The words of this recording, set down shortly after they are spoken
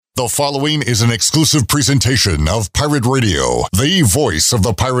The following is an exclusive presentation of Pirate Radio, the voice of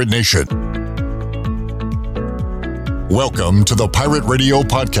the pirate nation. Welcome to the Pirate Radio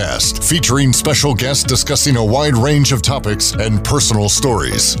Podcast, featuring special guests discussing a wide range of topics and personal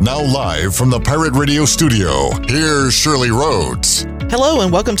stories. Now live from the Pirate Radio studio, here's Shirley Rhodes. Hello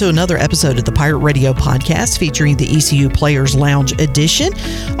and welcome to another episode of the Pirate Radio Podcast featuring the ECU Players Lounge edition.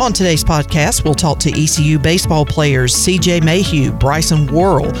 On today's podcast, we'll talk to ECU baseball players CJ Mayhew, Bryson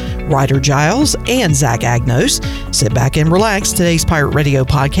Worrell, Ryder Giles, and Zach Agnos. Sit back and relax. Today's Pirate Radio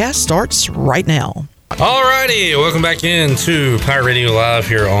Podcast starts right now. Alrighty, welcome back into Pirate Radio Live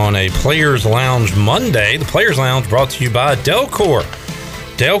here on a Players Lounge Monday. The Players Lounge brought to you by Delcor.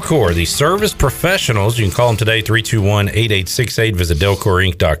 Delcor, the service professionals. You can call them today, 321-8868. Visit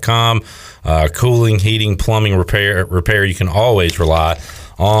DelcorInc.com. Cooling, heating, plumbing, repair. You can always rely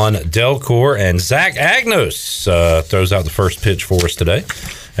on Delcor. And Zach Agnos throws out the first pitch for us today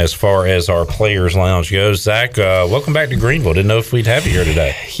as far as our Players Lounge goes. Zach, welcome back to Greenville. Didn't know if we'd have you here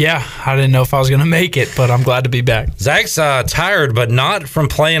today. Yeah, I didn't know if I was going to make it, but I'm glad to be back. Zach's tired, but not from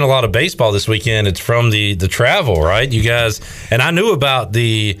playing a lot of baseball this weekend. It's from the travel, right? You guys, and I knew about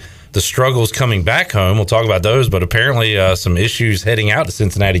the struggles coming back home. We'll talk about those, but apparently some issues heading out to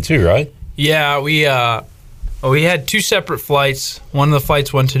Cincinnati too, right? Yeah, we had two separate flights. One of the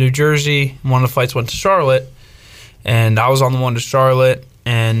flights went to New Jersey, and one of the flights went to Charlotte, and I was on the one to Charlotte.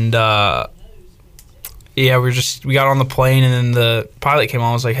 And we got on the plane, and then the pilot came on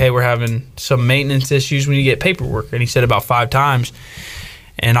and was like, hey, we're having some maintenance issues. We need to get paperwork. And he said about 5 times.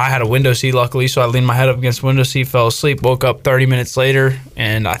 And I had a window seat, luckily, so I leaned my head up against the window seat, fell asleep, woke up 30 minutes later,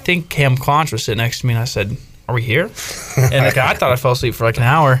 and I think Cam Clonch was sitting next to me, and I said, are we here? And I thought I fell asleep for like an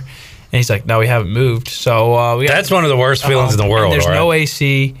hour. And he's like, no, we haven't moved. So that's one of the worst feelings in the world. There's no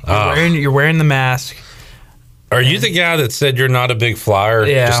AC. You're wearing the mask. Are you the guy that said you're not a big flyer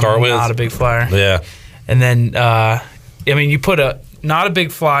to start with? I'm not a big flyer. Yeah. And then, you put a not a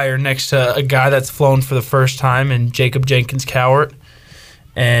big flyer next to a guy that's flown for the first time, and Jacob Jenkins Cowart.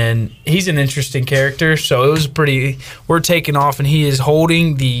 And he's an interesting character, so it was we're taking off, and he is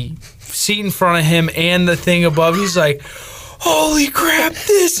holding the seat in front of him and the thing above. He's like, holy crap,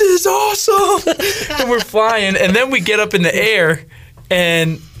 this is awesome. And we're flying, and then we get up in the air,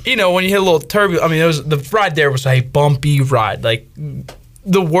 and when you hit a little turbulence, the ride there was a bumpy ride, like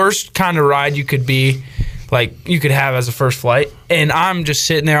the worst kind of ride you could have as a first flight. And I'm just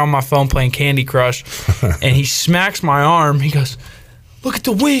sitting there on my phone playing Candy Crush, and he smacks my arm. He goes, look at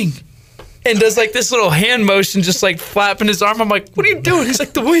the wing, and does like this little hand motion, just like flapping his arm. I'm like, what are you doing? He's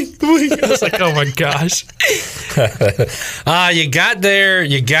like, the wing. I was like, oh my gosh. You got there,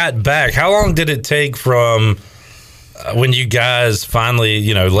 you got back. How long did it take from when you guys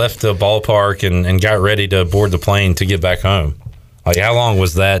finally, left the ballpark and got ready to board the plane to get back home? Like, how long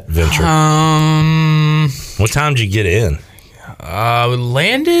was that venture? What time did you get in? We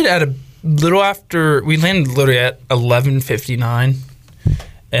landed literally at 11:59,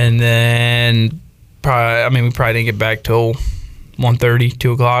 and then we probably didn't get back till 1:30,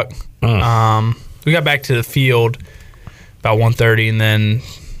 2 o'clock. We got back to the field about 1:30, and then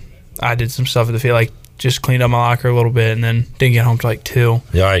I did some stuff at the field, like just cleaned up my locker a little bit, and then didn't get home till like 2.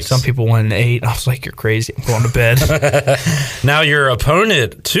 Yikes. Some people went at 8. I was like, you're crazy. I'm going to bed. Now, your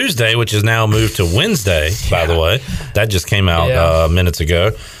opponent Tuesday, which is now moved to Wednesday, by the way, that just came out minutes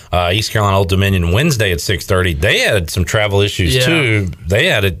ago. East Carolina Old Dominion Wednesday at 6:30. They had some travel issues too. They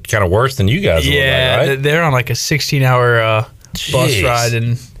had it kind of worse than you guys. Right? They're on like a 16-hour bus ride,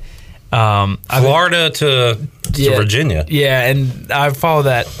 and Florida to Virginia. Yeah, and I follow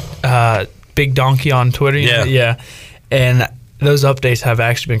that Big Donkey on Twitter. Yeah. And those updates have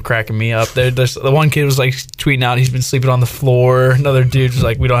actually been cracking me up. The one kid was like tweeting out he's been sleeping on the floor. Another dude was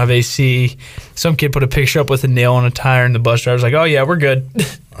like, we don't have AC. Some kid put a picture up with a nail on a tire, and the bus driver's like, oh yeah, we're good.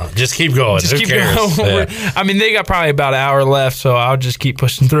 Just keep going. Just Who keep cares? going. Yeah. They got probably about an hour left, so I'll just keep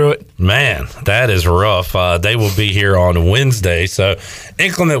pushing through it. Man, that is rough. They will be here on Wednesday. So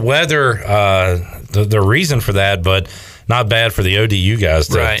inclement weather, the reason for that, but not bad for the ODU guys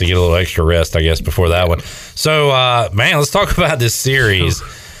to get a little extra rest, I guess, before that one. So, let's talk about this series.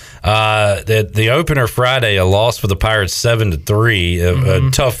 The opener Friday, a loss for the Pirates 7-3,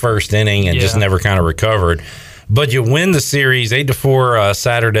 a tough first inning, and just never kind of recovered. But you win the series 8-4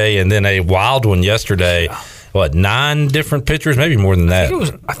 Saturday, and then a wild one yesterday. What, 9 different pitchers? Maybe more than that. Was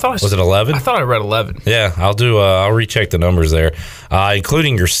it 11? I thought I read 11. Yeah, I'll recheck the numbers there,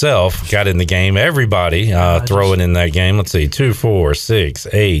 including yourself. Got in the game. Everybody throwing in that game. Let's see, 2, 4, 6,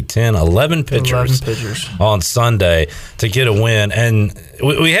 8, 10, 11 pitchers on Sunday to get a win. And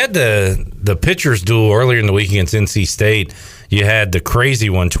we had the pitchers duel earlier in the week against NC State. You had the crazy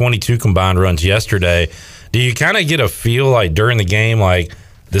one, 22 combined runs yesterday. Do you kind of get a feel like during the game, like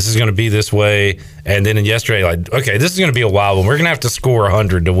this is going to be this way, and then yesterday, like, okay, this is going to be a wild one. We're going to have to score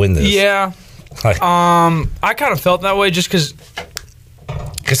 100 to win this. Yeah. I kind of felt that way just because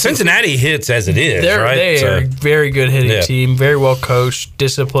Cincinnati hits as it is, right? They are a very good hitting team, very well coached,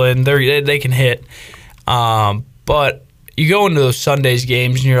 disciplined. They can hit. But you go into those Sundays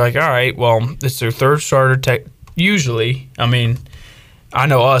games and you're like, all right, well, it's their third starter. Usually, I mean, I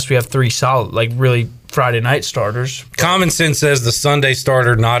know us, we have 3 solid, like really Friday night starters. Common sense says the Sunday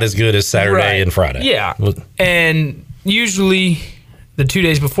starter not as good as Saturday and Friday. Yeah. And usually the 2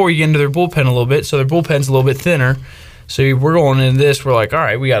 days before you get into their bullpen a little bit, so their bullpen's a little bit thinner. So we're going into this, we're like, all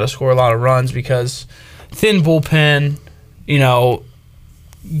right, we got to score a lot of runs because thin bullpen,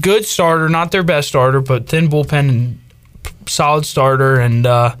 good starter, not their best starter, but thin bullpen and solid starter. And,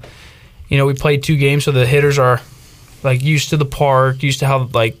 we played 2 games, so the hitters are like used to the park, used to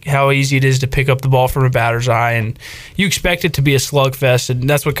how easy it is to pick up the ball from a batter's eye, and you expect it to be a slugfest, and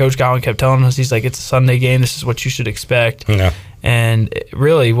that's what Coach Godwin kept telling us. He's like, it's a Sunday game, this is what you should expect. Yeah. And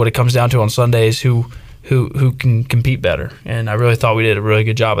really what it comes down to on Sunday is who can compete better, and I really thought we did a really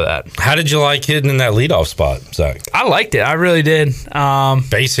good job of that. How did you like hitting in that leadoff spot, Zach? I liked it. I really did.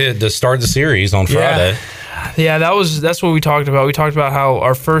 Base hit to start the series on Friday. Yeah, that's what we talked about. We talked about how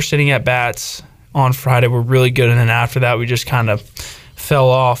our first inning at bats on Friday were really good, and then after that we just kind of fell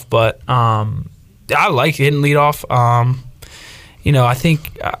off. But I like hitting leadoff. I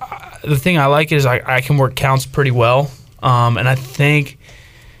think the thing I like is I can work counts pretty well, and I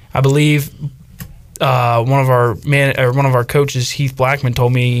believe one of our coaches, Heath Blackman,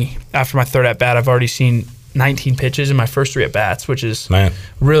 told me after my third at bat I've already seen 19 pitches in my first 3 at bats, which is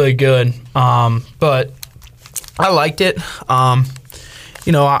really good. But I liked it.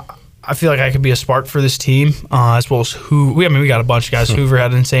 I feel like I could be a spark for this team, as well as we got a bunch of guys. Hoover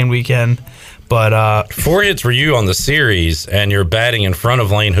had an insane weekend, but 4 hits for you on the series, and you're batting in front of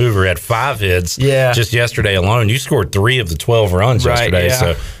Lane Hoover at 5 hits. Just yesterday alone, you scored 3 of the 12 runs yesterday,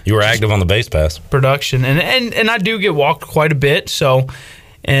 so you were active on the base pass production, and I do get walked quite a bit. So,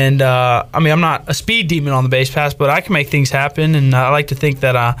 and I'm not a speed demon on the base pass, but I can make things happen, and I like to think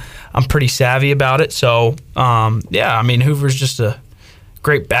that I'm pretty savvy about it. So, Hoover's just a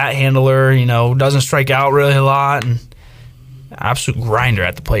great bat handler, doesn't strike out really a lot, and absolute grinder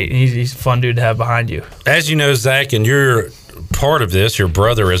at the plate. He's a fun dude to have behind you. As you know, Zach, and you're part of this, your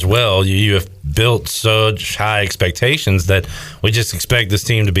brother as well, you have built such high expectations that we just expect this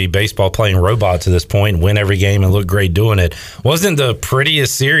team to be baseball playing robots to this point, win every game and look great doing it. Wasn't the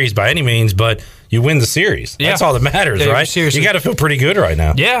prettiest series by any means, but you win the series. That's all that matters, right? Seriously. You got to feel pretty good right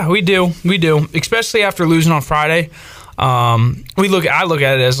now. Yeah, we do, especially after losing on Friday. I look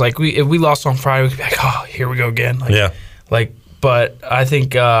at it as like if we lost on Friday, we'd be like, oh, here we go again. But I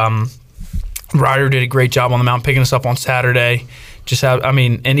think Ryder did a great job on the mound picking us up on Saturday.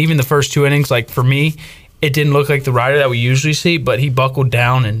 And even the first 2 innings, like for me, it didn't look like the Ryder that we usually see, but he buckled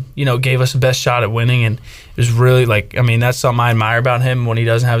down and gave us the best shot at winning. And it was really that's something I admire about him. When he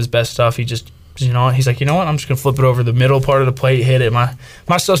doesn't have his best stuff, he just he's like, I'm just gonna flip it over the middle part of the plate, hit it. My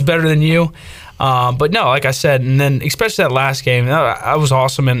stuff's better than you. But no, like I said, and then especially that last game, that was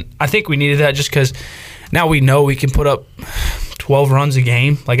awesome. And I think we needed that just because now we know we can put up 12 runs a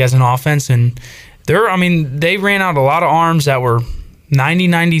game, like as an offense. And they ran out a lot of arms that were 90,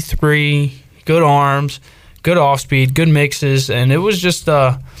 93, good arms, good off speed, good mixes. And it was just,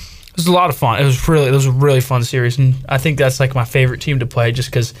 it was a lot of fun. It was a really fun series. And I think that's like my favorite team to play just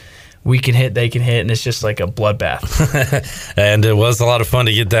because we can hit, they can hit, and it's just like a bloodbath. And it was a lot of fun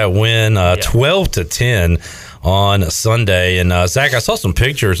to get that win, 12-10 on Sunday. And Zach, I saw some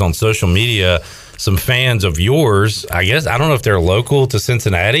pictures on social media, some fans of yours. I don't know if they're local to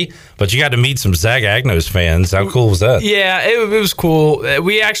Cincinnati, but you got to meet some Zach Agnos fans. How cool was that? Yeah, it was cool.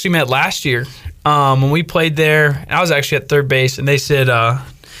 We actually met last year when we played there. I was actually at third base, and they said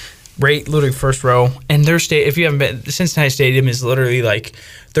right literally first row. And their if you haven't been, the Cincinnati Stadium is literally like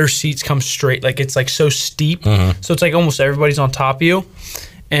their seats come straight, like it's like so steep. So it's like almost everybody's on top of you.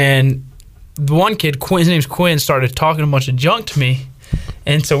 And the one kid, his name's Quinn, started talking a bunch of junk to me.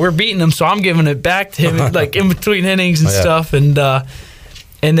 And so we're beating him, so I'm giving it back to him like in between innings and stuff. And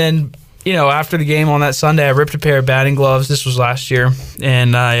then, after the game on that Sunday, I ripped a pair of batting gloves. This was last year.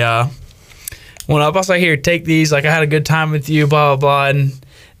 And I went up. I was like, here, take these. Like, I had a good time with you, blah, blah, blah. And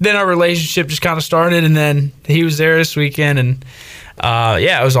then our relationship just kind of started. And then he was there this weekend. And,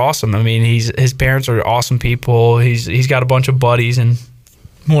 it was awesome. I mean, his parents are awesome people. He's got a bunch of buddies. And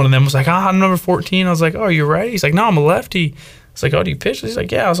one of them was like, I'm number 14. I was like, oh, you're right? He's like, no, I'm a lefty. It's like, oh, do you pitch? He's like,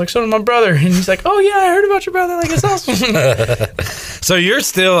 yeah. I was like, so did my brother. And he's like, oh, yeah, I heard about your brother. Like, it's awesome. So you're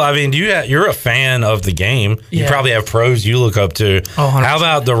still, I mean, you're a fan of the game. You probably have pros you look up to. Oh, 100%. How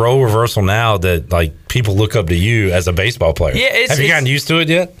about the role reversal now that, like, people look up to you as a baseball player? Yeah, have you gotten used to it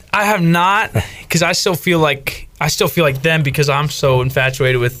yet? I have not, because I still feel like them because I'm so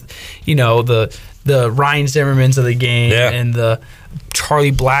infatuated with, you know, the Ryan Zimmermans of the game and the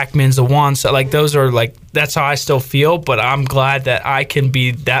Charlie Blackmons, the ones like those are like that's how I still feel. But I'm glad that I can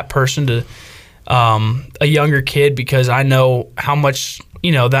be that person to a younger kid because I know how much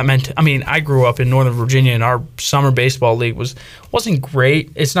that meant. I mean, I grew up in Northern Virginia and our summer baseball league wasn't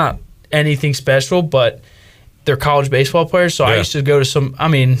great. It's not anything special, but they're college baseball players. So I used to go to some. I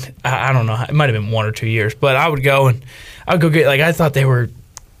mean, I don't know. It might have been 1 or 2 years, but I would go and I would go get I thought they were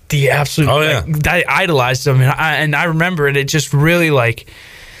the absolute. Oh yeah, I idolized them, and I remember it. It just really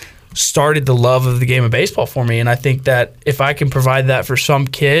started the love of the game of baseball for me. And I think that if I can provide that for some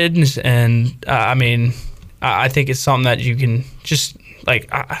kids, and I mean, I think it's something that you can just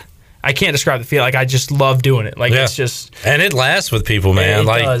I can't describe the feel. I just love doing it. It's just... And it lasts with people, man. It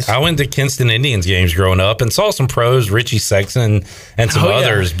does. I went to Kinston Indians games growing up and saw some pros, Richie Sexton and some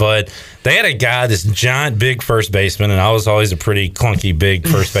others, but they had a guy, this giant, big first baseman, and I was always a pretty clunky, big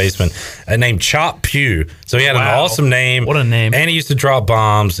first baseman, named Chop Pugh. So he had an awesome name. What a name. And he used to drop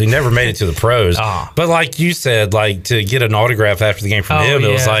bombs. He never made it to the pros. But like you said, to get an autograph after the game from him,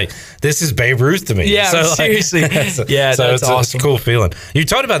 it was like, this is Babe Ruth to me. Yeah, so, seriously. So that's awesome. It's a cool feeling. You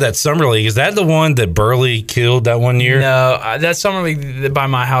talked about that Summer League. Is that the one that Burley killed that one year? No, that Summer League by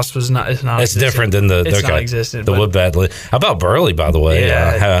my house was not. It's not. It's different than the non-existent. The Woodbat League. How about Burley, by the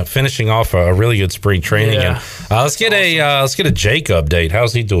way? Finishing off a really good spring training. Yeah. And, let's get a Jake update.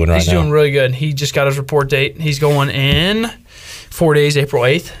 How's he doing right now? He's doing really good. He just got his report date. He's going in 4 days, April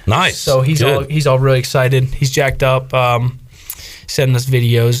 8th. Nice. So he's all really excited. He's jacked up. Sending us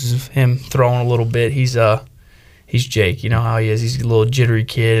videos of him throwing a little bit. He's Jake. You know how he is. He's a little jittery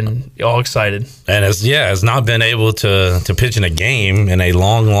kid and all excited. And has not been able to pitch in a game in a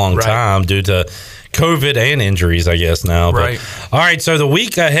long time due to COVID and injuries, I guess now. Right. But, all right, so the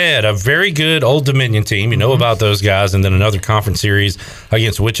week ahead, a very good Old Dominion team. You know about those guys. And then another conference series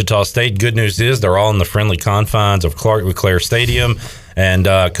against Wichita State. Good news is they're all in the friendly confines of Clark LeClaire Stadium and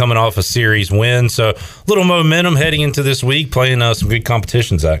coming off a series win. So a little momentum heading into this week, playing some good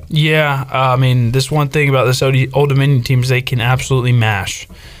competition, Zach. Yeah, I mean, this one thing about this Old Dominion team is they can absolutely mash.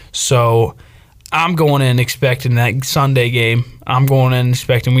 So I'm going in expecting that Sunday game. I'm going in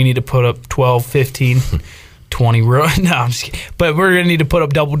expecting we need to put up 12, 15, 20 runs. No, I'm just kidding. But we're going to need to put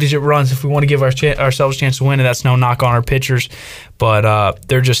up double-digit runs if we want to give ourselves a chance to win, and that's no knock on our pitchers. But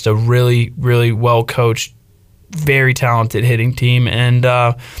they're just a really, really well-coached, very talented hitting team. And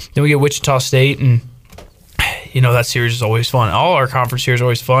then we get Wichita State, and, that series is always fun. All our conference series are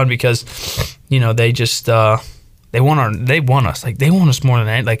always fun because, they just they won us. They won us more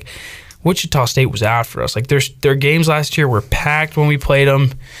than that. Wichita State was after us. Their games last year were packed when we played them.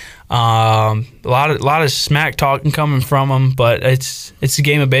 A lot of smack talking coming from them, but it's a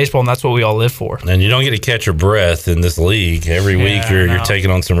game of baseball, and that's what we all live for. And you don't get to catch your breath in this league. Every week you're taking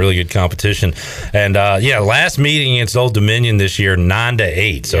on some really good competition. And last meeting against Old Dominion this year,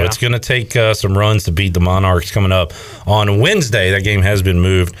 9-8. So it's going to take some runs to beat the Monarchs coming up on Wednesday. That game has been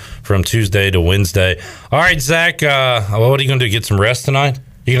moved from Tuesday to Wednesday. All right, Zach, what are you going to do? Get some rest tonight?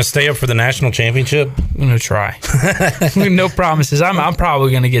 You going to stay up for the national championship? I'm going to try. No promises. I'm probably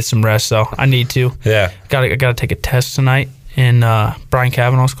going to get some rest, though. I need to. Yeah. I got to take a test tonight in Brian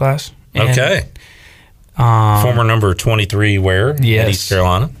Kavanaugh's class. And, okay. Former number 23 wearer in East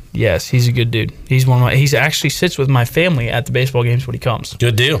Carolina. Yes, he's a good dude. He's he actually sits with my family at the baseball games when he comes.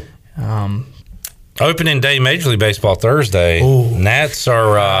 Good deal. Opening day Major League Baseball Thursday. Ooh. Nats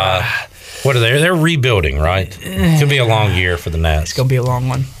are... what are they? They're rebuilding, right? It's going to be a long year for the Nats. It's going to be a long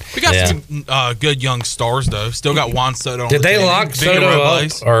one. We got some good young stars, though. Still got Juan Soto on the team. Did they lock Soto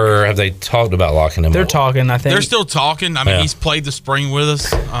up, or have they talked about locking him up? They're talking, I think. They're still talking. I mean, he's played the spring with us,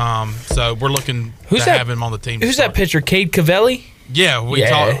 so we're looking have him on the team. Who's that pitcher, Cade Cavelli? Yeah,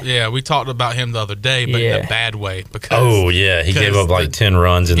 we talked about him the other day, but in a bad way. He gave up 10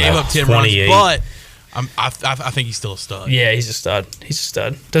 runs in that 28. But I think he's still a stud. Yeah, he's a stud.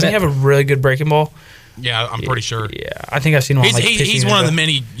 Doesn't he have a really good breaking ball? Yeah, I'm pretty sure. Yeah, I think I've seen him on He's one of the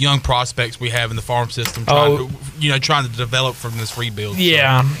many young prospects we have in the farm system trying to develop from this rebuild.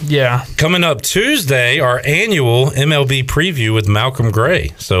 Yeah. Coming up Tuesday, our annual MLB preview with Malcolm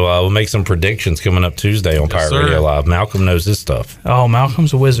Gray. So we'll make some predictions coming up Tuesday on Pirate Radio Live. Malcolm knows his stuff. Oh,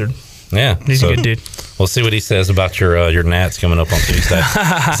 Malcolm's a wizard. Yeah. He's a good dude. We'll see what he says about your Nats coming up on Tuesday.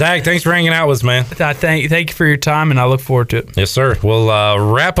 Zach, thanks for hanging out with us, man. Thank you for your time, and I look forward to it. Yes, sir. We'll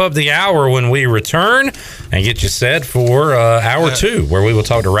wrap up the hour when we return and get you set for hour 2, where we will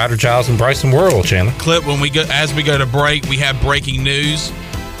talk to Ryder Giles and Bryson Worrell, Chandler. Clip, as we go to break, we have breaking news.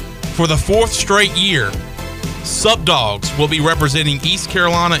 For the 4th straight year, Sup Dogs will be representing East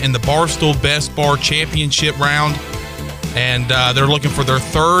Carolina in the Barstool Best Bar Championship round, and they're looking for their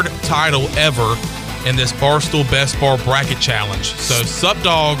 3rd title ever in this Barstool Best Bar Bracket Challenge. So Sup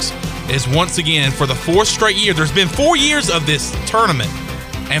Dogs is once again, for the 4th straight year, there's been 4 years of this tournament,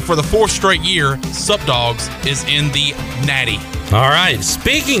 and for the 4th straight year, Sup Dogs is in the Natty. All right.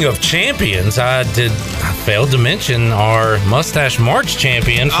 Speaking of champions, I failed to mention our Mustache March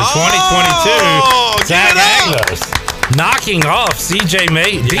champion for 2022, Zach Agnos. Knocking off CJ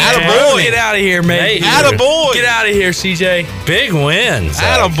Mayhew. Attaboy. Get out of here, mate. Attaboy. Get out of here, CJ. Big wins.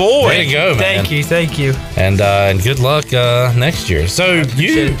 Attaboy. There you go, man. Thank you. And good luck next year. So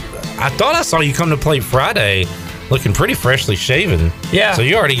I thought I saw you come to play Friday looking pretty freshly shaven. Yeah. So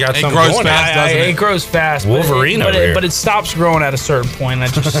you already got something grows going. fast, doesn't it? It grows fast. Wolverine over here. But it stops growing at a certain point.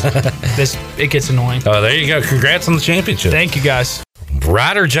 It gets annoying. Oh, there you go. Congrats on the championship. Thank you, guys.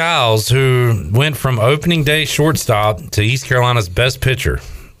 Ryder Giles, who went from opening day shortstop to East Carolina's best pitcher.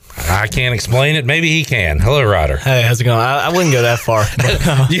 I can't explain it. Maybe he can. Hello, Ryder. Hey, how's it going? I wouldn't go that far.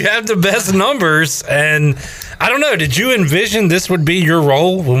 You have the best numbers, and I don't know. Did you envision this would be your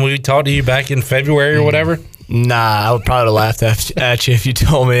role when we talked to you back in February or whatever? Nah, I would probably laugh at you if you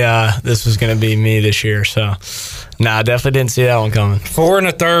told me this was going to be me this year. So, nah, I definitely didn't see that one coming. 4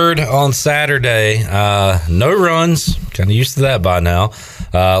 1/3 on Saturday. No runs. Kind of used to that by now.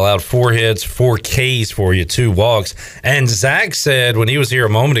 Allowed 4 hits, 4 Ks for you, 2 walks. And Zach said when he was here a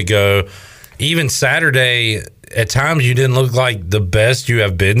moment ago, even Saturday, at times you didn't look like the best you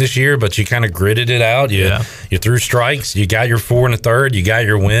have been this year, but you kind of gritted it out. You threw strikes. You got your 4 1/3. You got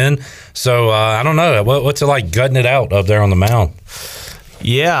your win. So I don't know. What's it like gutting it out up there on the mound?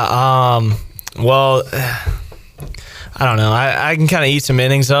 Yeah. Well, I don't know. I can kind of eat some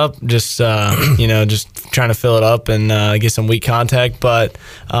innings up, just just trying to fill it up and get some weak contact. But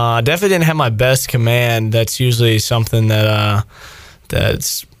I definitely didn't have my best command. That's usually something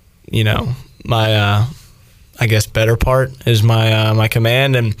that's my I guess better part is my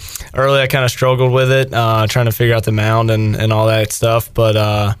command. And early I kind of struggled with it, trying to figure out the mound and all that stuff. But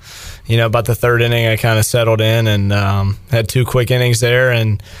about the 3rd inning, I kind of settled in and had 2 quick innings there,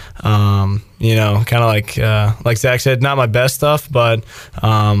 and kind of like Zach said, not my best stuff, but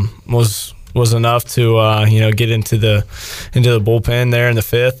was enough to get into the bullpen there in the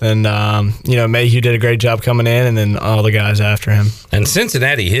 5th, and Mayhew did a great job coming in, and then all the guys after him. And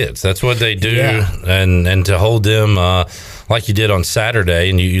Cincinnati hits. That's what they do, yeah. and to hold them like you did on Saturday,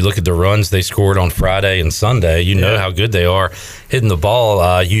 and you look at the runs they scored on Friday and Sunday, you know how good they are hitting the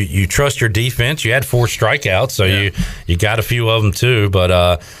ball. You trust your defense. You had 4 strikeouts, so you got a few of them too,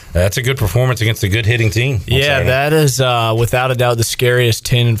 but that's a good performance against a good hitting team. Yeah, that is without a doubt the scariest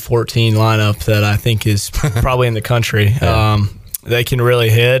 10-14 lineup that I think is probably in the country. Yeah. They can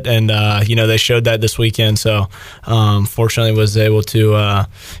really hit, and they showed that this weekend. So, fortunately, was able to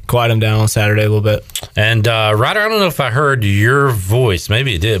quiet them down on Saturday a little bit. And Ryder, I don't know if I heard your voice.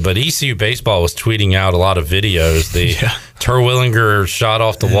 Maybe it did, but ECU baseball was tweeting out a lot of videos. The Terwilliger shot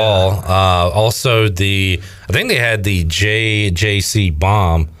off the wall. Also, I think they had the JJC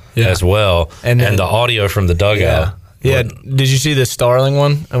bomb as well, and the audio from the dugout. Yeah, did you see the Starling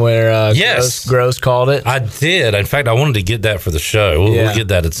one where Gross called it? I did. In fact, I wanted to get that for the show. We'll get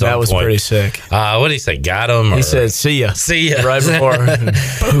that at some point. That was pretty sick. What did he say? Got him? He said, see ya. See ya. Right before.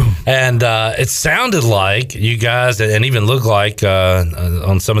 Boom. And it sounded like you guys, and even looked like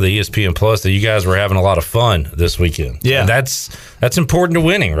on some of the ESPN Plus, that you guys were having a lot of fun this weekend. Yeah. And that's important to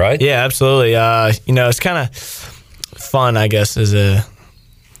winning, right? Yeah, absolutely. It's kind of fun, I guess, as a...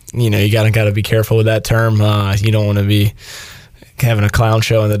 you gotta be careful with that term. You don't want to be having a clown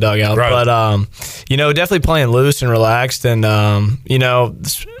show in the dugout, right. But definitely playing loose and relaxed, and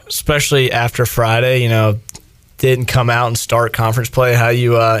especially after Friday, didn't come out and start conference play how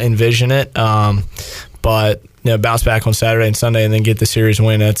you envision it, but bounce back on Saturday and Sunday and then get the series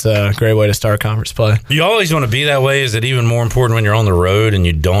win. That's a great way to start conference play. You always want to be that way. Is it even more important when you're on the road and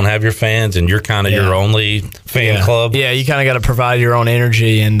you don't have your fans and you're kind of your only fan club? Yeah, you kind of got to provide your own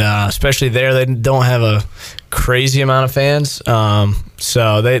energy, and especially there, they don't have a crazy amount of fans.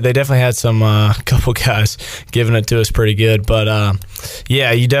 So they definitely had some couple guys giving it to us pretty good. But,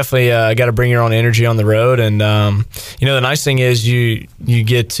 you definitely got to bring your own energy on the road. And, the nice thing is you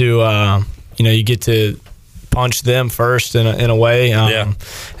get to punched them first in a way.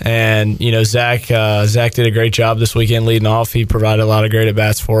 And Zach did a great job this weekend leading off. He provided a lot of great at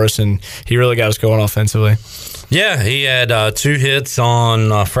bats for us, and he really got us going offensively. Yeah, he had 2 hits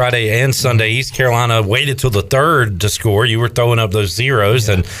on Friday and Sunday. East Carolina waited till the third to score. You were throwing up those zeros,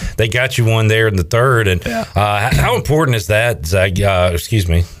 and they got you one there in the third. And how important is that, Zach? Ryder,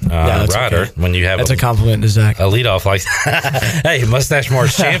 okay. when you have that's a compliment to Zach. A leadoff like that. Hey, Mustache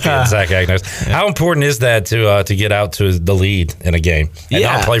March champion, Zach Agnes. How important is that to get out to the lead in a game and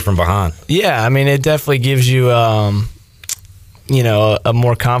not play from behind? Yeah, I mean, it definitely gives you a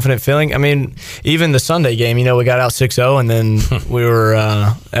more confident feeling. I mean, even the Sunday game, we got out 6-0, and then we were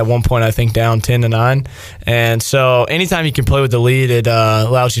at one point, I think, down 10-9. And so anytime you can play with the lead, it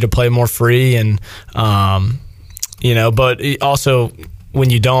allows you to play more free. And, but also when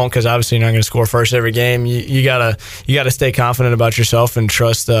you don't, because obviously you're not going to score first every game, you gotta stay confident about yourself and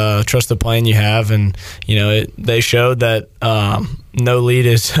trust the plan you have. And, they showed that no lead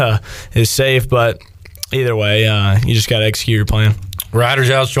is safe, but either way, you just got to execute your plan. Ryder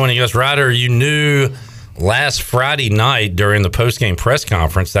Giles joining us. Ryder, you knew last Friday night during the postgame press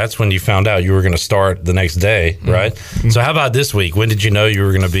conference, that's when you found out you were going to start the next day, right? Mm-hmm. So how about this week? When did you know you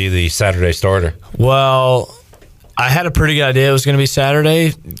were going to be the Saturday starter? Well, I had a pretty good idea it was going to be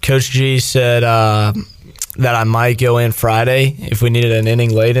Saturday. Coach G said that I might go in Friday if we needed an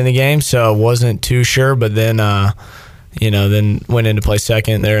inning late in the game, so I wasn't too sure, but then, then went in to play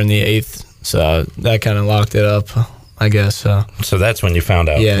second there in the 8th. So that kind of locked it up, I guess. So that's when you found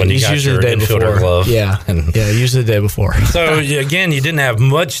out. Yeah, when you got usually your the day infielder before. glove. Yeah, usually the day before. So again, you didn't have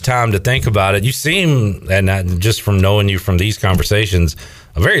much time to think about it. You seem, and just from knowing you from these conversations,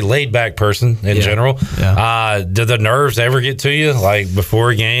 a very laid back person in general. Yeah. Do the nerves ever get to you, like before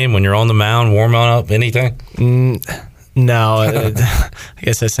a game when you're on the mound, warming up, anything? No, I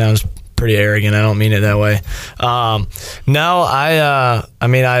guess that sounds pretty arrogant. I don't mean it that way. No,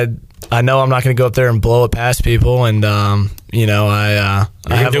 I know I'm not going to go up there and blow it past people, and I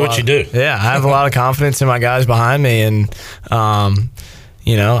do what you do. Yeah, I have a lot of confidence in my guys behind me, and I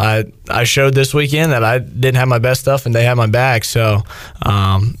showed this weekend that I didn't have my best stuff, and they had my back. So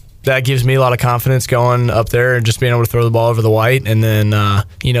that gives me a lot of confidence going up there and just being able to throw the ball over the white, and then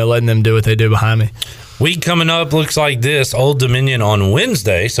letting them do what they do behind me. Week coming up looks like this. Old Dominion on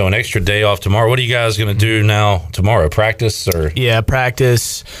Wednesday, so an extra day off tomorrow. What are you guys going to do now tomorrow? Practice? Yeah,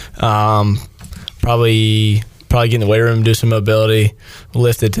 practice. Probably get in the weight room, do some mobility.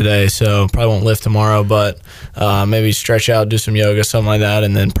 Lifted today, so probably won't lift tomorrow, but maybe stretch out, do some yoga, something like that,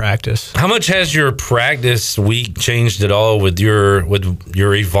 and then practice. How much has your practice week changed at all with your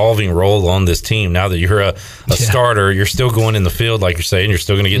evolving role on this team? Now that you're a starter, you're still going in the field, like you're saying, you're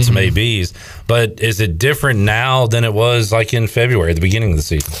still going to get some ABs, but is it different now than it was like in February, at the beginning of the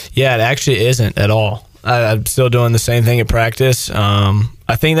season? Yeah, it actually isn't at all. I'm still doing the same thing at practice.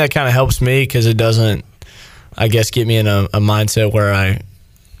 I think that kind of helps me because it doesn't, I guess, get me in a mindset where I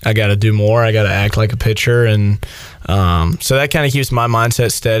got to do more. I got to act like a pitcher, and so that kind of keeps my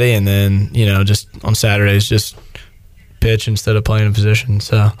mindset steady. And then just on Saturdays, just pitch instead of playing a position.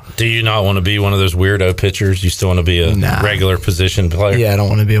 So, do you not want to be one of those weirdo pitchers? You still want to be a regular position player? Yeah, I don't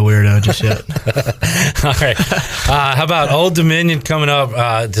want to be a weirdo just yet. All right. How about Old Dominion coming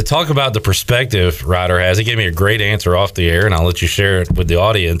up to talk about the perspective Ryder has? He gave me a great answer off the air, and I'll let you share it with the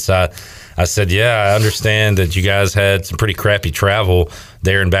audience. I said, I understand that you guys had some pretty crappy travel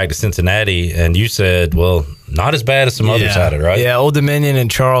there and back to Cincinnati. And you said, well, not as bad as some others had it, right? Yeah, Old Dominion and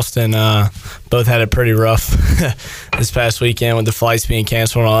Charleston both had it pretty rough this past weekend with the flights being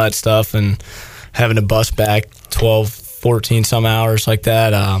canceled and all that stuff, and having to bus back 12, 14 some hours like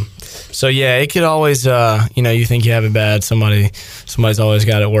that. So yeah, it could always, you think you have it bad. Somebody's always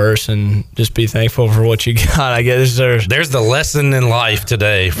got it worse, and just be thankful for what you got. I guess there's the lesson in life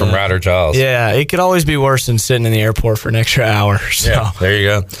today from Ryder Giles. Yeah, it could always be worse than sitting in the airport for an extra hour. So. Yeah, there you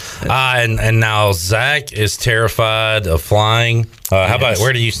go. And now Zach is terrified of flying. How about,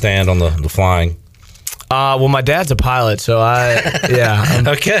 where do you stand on the flying? Well, my dad's a pilot, so I'm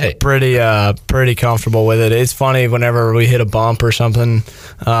okay, pretty comfortable with it. It's funny whenever we hit a bump or something,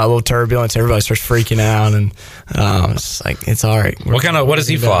 a little turbulence, everybody starts freaking out, and it's like, it's all right. What does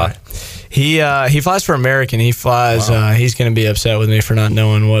he fly? He flies for American. He flies. He's going to be upset with me for not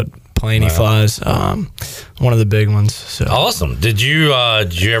knowing what plane he flies. One of the big ones. So awesome. Did you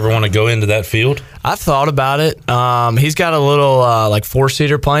ever want to go into that field? I've thought about it. He's got a little like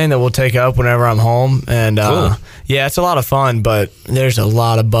 4-seater plane that we'll take up whenever I'm home, and cool. Yeah, it's a lot of fun. But there's a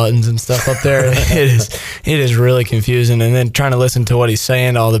lot of buttons and stuff up there. It is really confusing. And then trying to listen to what he's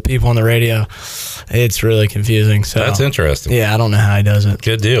saying to all the people on the radio, it's really confusing. So that's interesting. Yeah, I don't know how he does it.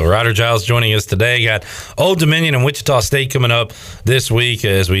 Good deal. Ryder Giles joining us today. Got Old Dominion and Wichita State coming up this week.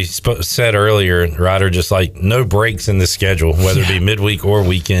 As we said earlier, Ryder, just like no breaks in the schedule, whether it be midweek or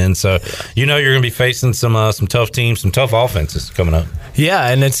weekend. So you're going to be facing some tough teams, some tough offenses coming up. Yeah,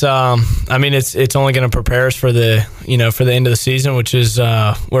 and it's it's only going to prepare us for the end of the season, which is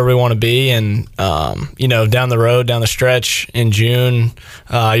where we want to be. And down the road, down the stretch in June,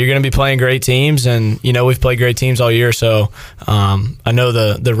 you're going to be playing great teams, and we've played great teams all year. So I know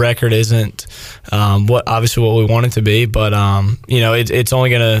the record isn't what we want it to be, but it's only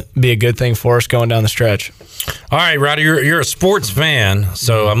going to be a good thing for us going down the stretch. All right, Ryder, you're a sports fan,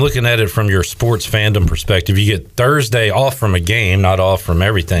 so I'm looking at it from your sports fandom perspective. You get Thursday off from a game, not off from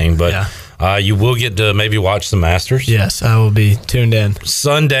everything, but you will get to maybe watch the Masters. Yes, I will be tuned in.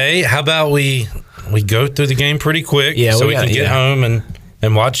 Sunday, how about we go through the game pretty quick so we can get home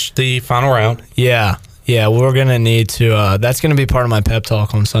and watch the final round? Yeah, we're going to need to that's going to be part of my pep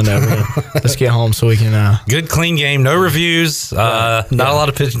talk on Sunday. Let's get home so we can good, clean game, no reviews, not a lot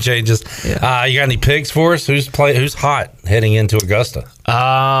of pitching changes. Yeah. You got any picks for us? Who's hot heading into Augusta?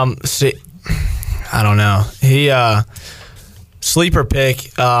 See, I don't know. He sleeper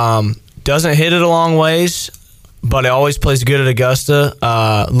pick doesn't hit it a long ways, but he always plays good at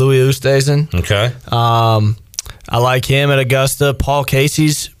Augusta. Louis Oosthuizen. Okay. I like him at Augusta. Paul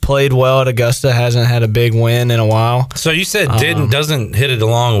Casey's played well at Augusta. Hasn't had a big win in a while. So you said doesn't hit it a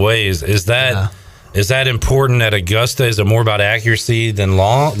long ways. Is that important at Augusta? Is it more about accuracy than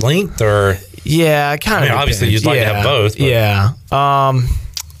length, or? Yeah, kind of. Obviously, you'd like to have both. But. Yeah. I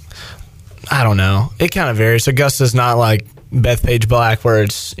don't know. It kind of varies. Augusta's not like Bethpage Black, where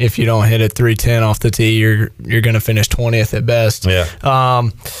it's if you don't hit it 310 off the tee, you're going to finish 20th at best. Yeah.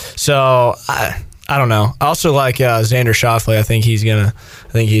 So I don't know. I also like Xander Schauffele. I think he's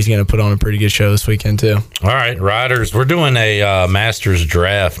gonna put on a pretty good show this weekend too. All right, Riders. We're doing a Masters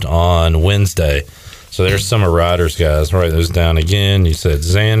draft on Wednesday, so there's some of Riders guys. Write those down again. You said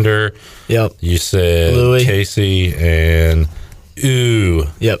Xander. Yep. You said Louis. Casey and Ooh.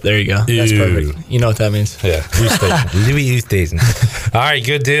 Yep. There you go. That's perfect. You know what that means? Yeah. Louis Oosthuizen. All right.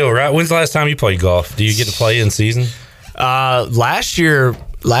 Good deal. Right. When's the last time you played golf? Do you get to play in season? Last year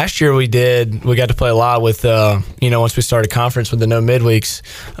we got to play a lot with once we started conference with the no midweeks,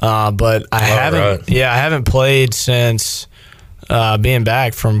 but I haven't played since being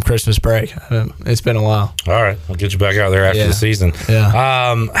back from Christmas break. It's been a while. All right, we'll get you back out there after the season.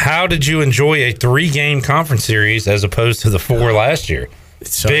 Yeah. How did you enjoy a 3-game conference series as opposed to the 4 last year?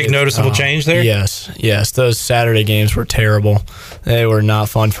 Big noticeable change there? Yes. Those Saturday games were terrible. They were not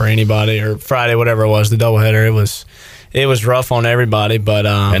fun for anybody, or Friday, whatever it was, the doubleheader. It was rough on everybody, but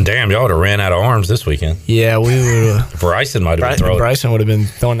and damn, y'all would have ran out of arms this weekend. Yeah, we would. Bryson might have been throwing. Bryson would have been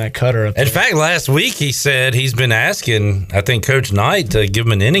throwing that cutter up there. In fact, last week he said he's been asking, I think, Coach Knight to give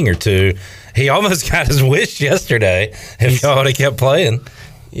him an inning or two. He almost got his wish yesterday if y'all would have kept playing.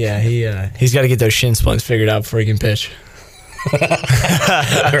 Yeah, he's got to get those shin splints figured out before he can pitch.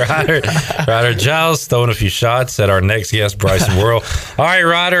 Ryder Giles throwing a few shots at our next guest, Bryson Worrell. All right,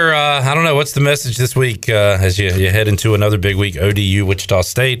 Ryder, I don't know, what's the message this week as you head into another big week, ODU, Wichita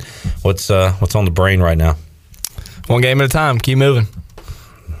State? What's on the brain right now? One game at a time. Keep moving.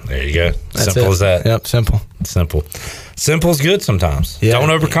 There you go. Simple as that. Yep, simple. Simple's good sometimes. Yeah. Don't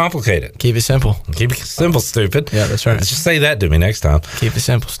overcomplicate it. Keep it simple. Keep it simple, stupid. Yeah, that's right. Let's just say that to me next time. Keep it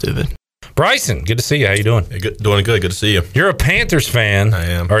simple, stupid. Bryson, good to see you. How you doing? Hey, doing good. Good to see you. You're a Panthers fan. I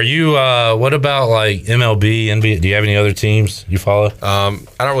am. Are you? What about like MLB, NBA? Do you have any other teams you follow? I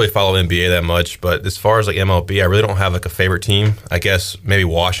don't really follow NBA that much, but as far as like MLB, I really don't have like a favorite team. I guess maybe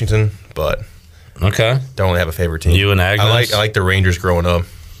Washington, but okay, don't really have a favorite team. You and Agnes? I like the Rangers growing up.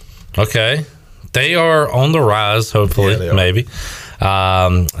 Okay, they are on the rise. Hopefully, maybe.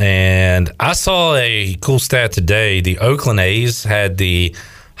 And I saw a cool stat today. The Oakland A's had the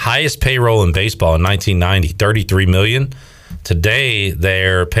highest payroll in baseball in 1990, $33 million. Today,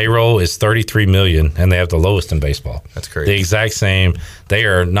 their payroll is $33 million, and they have the lowest in baseball. That's crazy. The exact same. They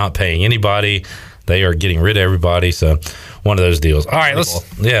are not paying anybody. They are getting rid of everybody. So, one of those deals. All right,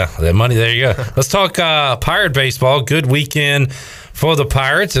 that money. There you go. Let's talk Pirate baseball. Good weekend for the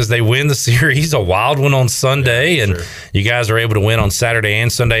Pirates as they win the series. A wild one on Sunday, and you guys are able to win on Saturday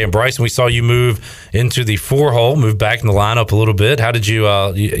and Sunday. And Bryson, we saw you move into the 4-hole, move back in the lineup a little bit. How did you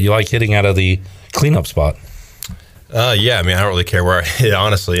you like hitting out of the cleanup spot? Yeah, I mean, I don't really care where I hit,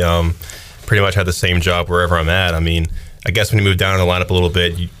 honestly. Pretty much had the same job wherever I'm at. I mean, I guess when you move down in the lineup a little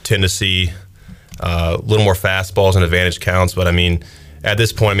bit, you tend to see a little more fastballs and advantage counts. But, I mean, at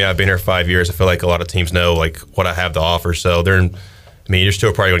this point, I mean, I've been here 5 years. I feel like a lot of teams know, like, what I have to offer. So, you're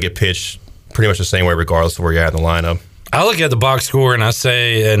still probably going to get pitched pretty much the same way regardless of where you're at in the lineup. I look at the box score and I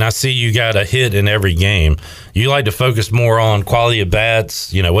see you got a hit in every game. You like to focus more on quality of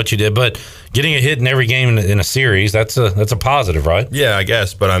bats, what you did, but getting a hit in every game in a series, that's a positive, right? Yeah, I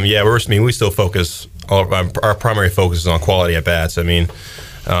guess. But we still focus. Our primary focus is on quality at bats. I mean,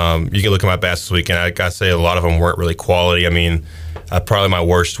 you can look at my bats this weekend. I gotta say a lot of them weren't really quality. I mean, probably my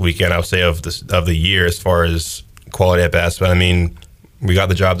worst weekend I would say of the year as far as quality at bats. But I mean, we got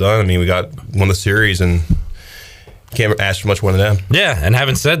the job done. I mean, won the series and. Can't ask for much more than that. Yeah, and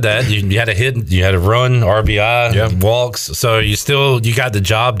having said that, you had a hit, you had a run, RBI, walks, so you got the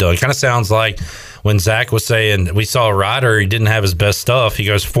job done. It kind of sounds like when Zach was saying we saw a rider, he didn't have his best stuff. He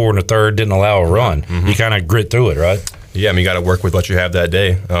goes 4 1/3, didn't allow a run. Mm-hmm. You kind of grit through it, right? Yeah, I mean, you got to work with what you have that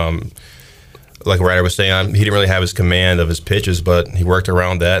day. Like Ryder was saying, he didn't really have his command of his pitches, but he worked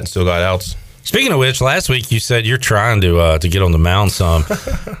around that and still got outs. Speaking of which, last week you said you're trying to get on the mound some.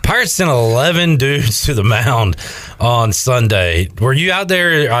 Pirates sent 11 dudes to the mound on Sunday. Were you out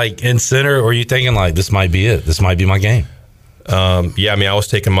there like in center, or were you thinking like this might be it? This might be my game. Yeah, I mean, I was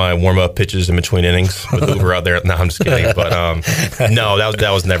taking my warm-up pitches in between innings with Uber out there. No, I'm just kidding. But no,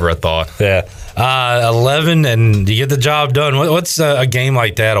 that was never a thought. Yeah, 11, and you get the job done. What's a game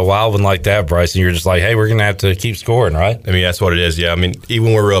like that, a wild one like that, Bryson? You're just like, hey, we're going to have to keep scoring, right? I mean, that's what it is, yeah. I mean, even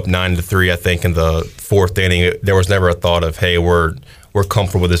when we were up 9-3, I think, in the 4th inning, there was never a thought of, hey, we're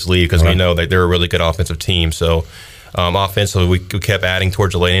comfortable with this lead because we know that they're a really good offensive team. So offensively, we kept adding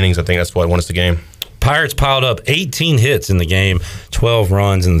towards the late innings. I think that's what won us the game. Pirates piled up 18 hits in the game, 12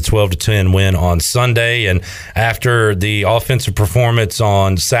 runs in the 12-10 win on Sunday. And after the offensive performance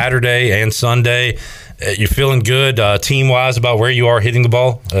on Saturday and Sunday, you're feeling good team-wise about where you are hitting the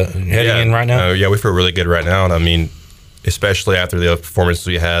ball in right now? Yeah, we feel really good right now. And I mean, especially after the performances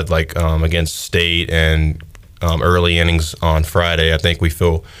we had like against State and early innings on Friday, I think we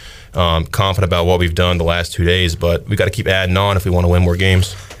feel confident about what we've done the last 2 days. But we got to keep adding on if we want to win more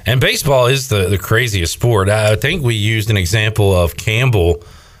games. And baseball is the craziest sport. I think we used an example of Campbell.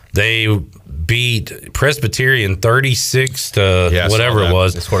 They beat Presbyterian 36 to whatever it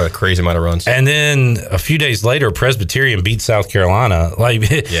was. It's what a crazy amount of runs. And then a few days later, Presbyterian beat South Carolina.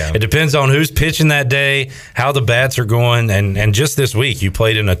 It depends on who's pitching that day, how the bats are going. And just this week, you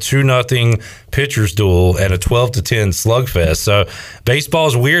played in a 2-0 pitcher's duel and a 12-10 slugfest. So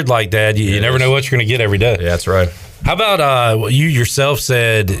baseball's weird like that. You never know what you're going to get every day. Yeah, that's right. How about you yourself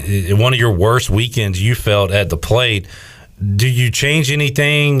said one of your worst weekends you felt at the plate? Do you change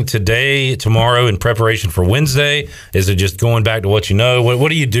anything today, tomorrow in preparation for Wednesday? Is it just going back to what you know? What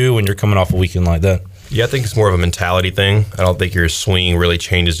do you do when you're coming off a weekend like that? Yeah, I think it's more of a mentality thing. I don't think your swing really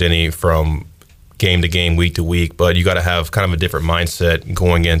changes any from game to game, week to week, but you got to have kind of a different mindset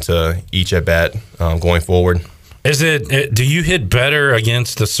going into each at-bat going forward. Do you hit better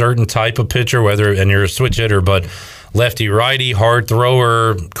against a certain type of pitcher, and you're a switch hitter, but lefty, righty, hard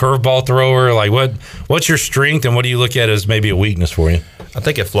thrower, curveball thrower? Like what's your strength and what do you look at as maybe a weakness for you? I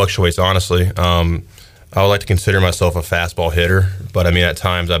think it fluctuates, honestly. I would like to consider myself a fastball hitter, but I mean, at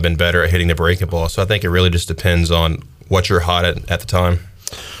times I've been better at hitting the breaking ball. So I think it really just depends on what you're hot at the time.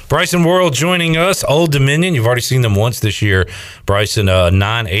 Bryson Worrell joining us, Old Dominion. You've already seen them once this year. Bryson,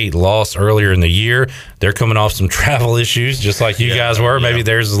 9-8 loss earlier in the year. They're coming off some travel issues, just like you guys were. Maybe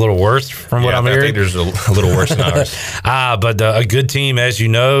theirs is a little worse from what I'm hearing. I think there's a little worse than ours. But a good team, as you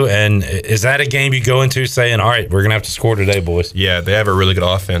know. And is that a game you go into saying, all right, we're going to have to score today, boys? Yeah, they have a really good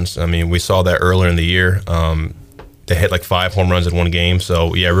offense. I mean, we saw that earlier in the year. They hit like 5 home runs in one game.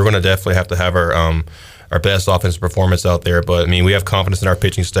 So, yeah, we're going to definitely have to have our best offensive performance out there. But, I mean, we have confidence in our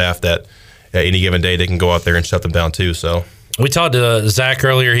pitching staff that at any given day they can go out there and shut them down too. So we talked to Zach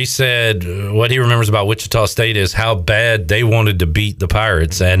earlier. He said what he remembers about Wichita State is how bad they wanted to beat the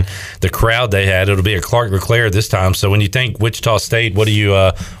Pirates and the crowd they had. It'll be a Clark LeClaire this time. So when you think Wichita State, what do you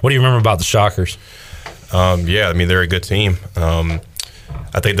remember about the Shockers? Yeah, I mean, they're a good team.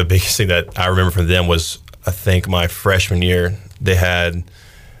 I think the biggest thing that I remember from them was, I think my freshman year, they had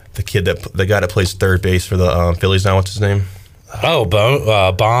the guy that plays third base for the Phillies now. What's his name?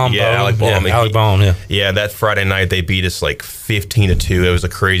 Baum. Yeah, Alec Baum. Yeah, Alec Baum, yeah. Yeah, that Friday night they beat us like 15-2. It was a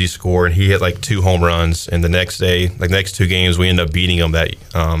crazy score, and he hit like 2 home runs. And the next day, like next 2 games, we ended up beating them. We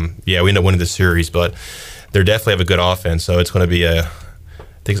ended up winning the series. But they definitely have a good offense, so it's going to be I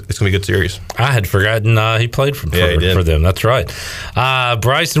think it's going to be a good series. I had forgotten he played for them. That's right.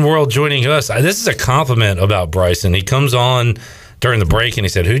 Bryson Worrell joining us. This is a compliment about Bryson. He comes on during the break and he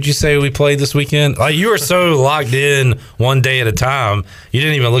said, "Who'd you say we played this weekend?" Like, you were so locked in one day at a time, you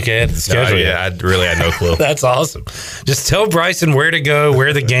didn't even look ahead at the schedule. I really had no clue. That's awesome. Just tell Bryson where to go,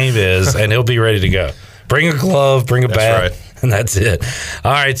 where the game is, and he'll be ready to go. Bring a glove, bring a bat. Right. And that's it.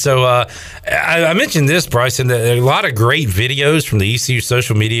 All right, so I mentioned this, Bryson, that a lot of great videos from the ECU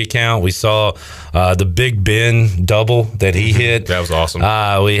social media account. We saw the Big Ben double that he hit. That was awesome.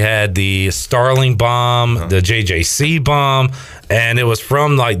 We had the Starling bomb, the JJC bomb, and it was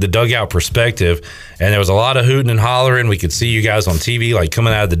from like the dugout perspective. And there was a lot of hooting and hollering. We could see you guys on TV, like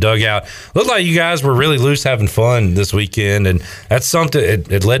coming out of the dugout. Looked like you guys were really loose, having fun this weekend, and that's something.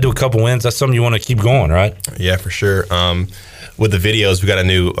 It led to a couple wins. That's something you want to keep going, right? Yeah, for sure. With the videos, we got a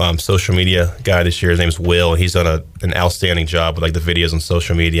new social media guy this year. His name's Will. He's done an outstanding job with like the videos on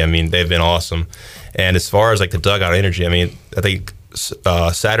social media. I mean, they've been awesome. And as far as like the dugout energy, I mean, I think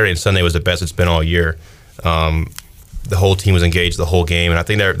Saturday and Sunday was the best it's been all year. The whole team was engaged the whole game, and I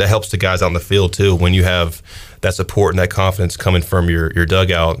think that helps the guys out in the field too. When you have that support and that confidence coming from your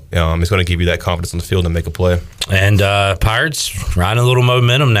dugout, it's going to give you that confidence on the field to make a play. And Pirates riding a little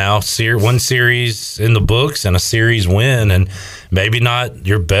momentum now. One series in the books and a series win, and maybe not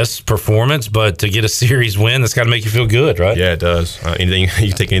your best performance, but to get a series win, that's got to make you feel good, right? Yeah, it does. Anything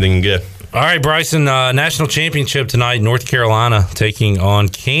you take anything and get. All right, Bryson. National championship tonight. North Carolina taking on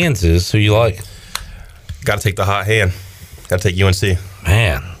Kansas. Who you like? Got to take the hot hand. Got to take UNC.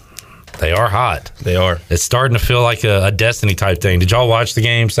 Man, they are hot. They are. It's starting to feel like a Destiny type thing. Did y'all watch the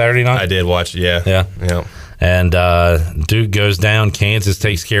game Saturday night? I did watch it, yeah. Yeah. And Duke goes down. Kansas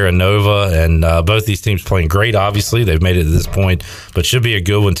takes care of Nova. And both these teams playing great, obviously. They've made it to this point. But should be a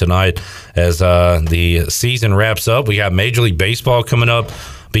good one tonight as the season wraps up. We got Major League Baseball coming up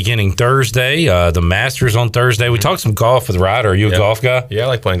beginning Thursday. The Masters on Thursday. We talked some golf with Ryder. Are you a golf guy? Yeah, I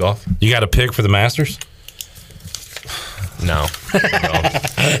like playing golf. You got a pick for the Masters? No.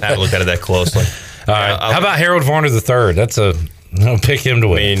 I haven't looked at it that closely. All right. How about Harold Varner III? I'll pick him to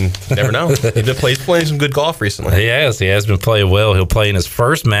win. I mean, never know. He's playing some good golf recently. He has been playing well. He'll play in his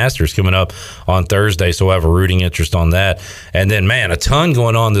first Masters coming up on Thursday, so we'll have a rooting interest on that. And then, man, a ton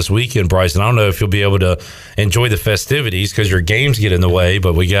going on this weekend, Bryson. I don't know if you'll be able to enjoy the festivities because your games get in the way,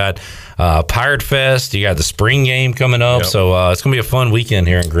 but we got Pirate Fest. You got the spring game coming up, so it's going to be a fun weekend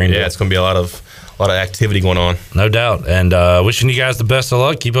here in Greenville. Yeah, it's going to be a lot of activity going on. No doubt. And wishing you guys the best of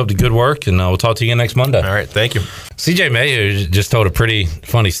luck. Keep up the good work, and we'll talk to you again next Monday. All right. Thank you. CJ Mayhew just told a pretty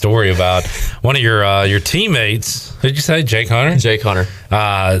funny story about one of your teammates. Who'd you say? Jake Hunter? Jake Hunter.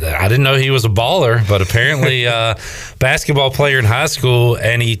 I didn't know he was a baller, but apparently basketball player in high school,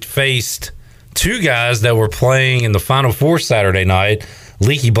 and he faced 2 guys that were playing in the Final Four Saturday night.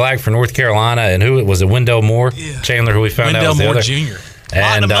 Leaky Black for North Carolina, and who was it? Wendell Moore? Yeah. Chandler, who we found out was the other. Wendell Moore Jr.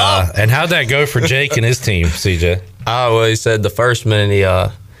 And how'd that go for Jake and his team, CJ? Well, he said the first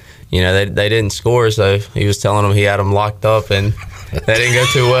minute they didn't score, so he was telling them he had them locked up, and they didn't go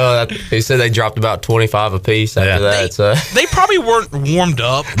too well. He said they dropped about 25 apiece after that. They probably weren't warmed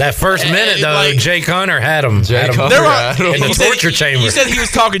up. That first minute, though, Jake Hunter had them. In the torture chamber. You said he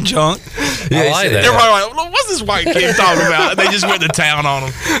was talking junk. I like that. They're probably like, what's this white kid talking about? And they just went to town on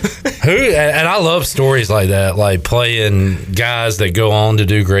him. And I love stories like that, like playing guys that go on to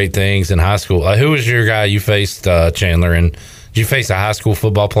do great things in high school. Who was your guy you faced, Chandler? And did you face a high school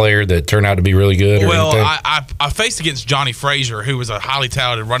football player that turned out to be really good? Well, I faced against Johnny Frazier, who was a highly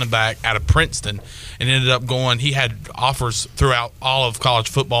talented running back out of Princeton, and ended up going. He had offers throughout all of college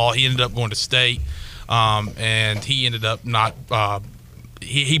football. He ended up going to state, and he ended up not.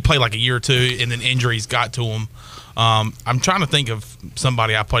 He played like a year or two, and then injuries got to him. I'm trying to think of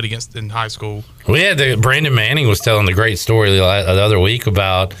somebody I played against in high school. We had Brandon Manning was telling the great story the other week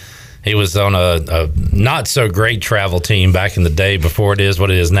about. He was on a not so great travel team back in the day before it is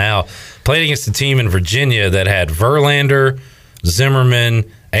what it is now. Played against a team in Virginia that had Verlander,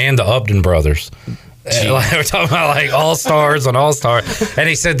 Zimmerman, and the Upton brothers. We're talking about like all-stars on all-star. And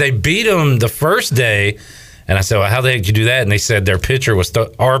he said they beat them the first day. And I said, well, how the heck did you do that? And they said their pitcher was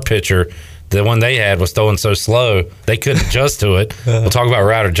our pitcher. The one they had was throwing so slow they couldn't adjust to it. We'll talk about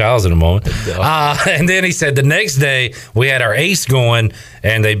Ryder Giles in a moment. And then he said the next day we had our ace going,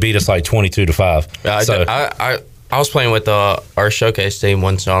 and they beat us like 22-5. I was playing with our showcase team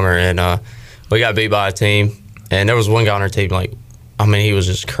one summer, and we got beat by a team. And there was one guy on our team, like, I mean, he was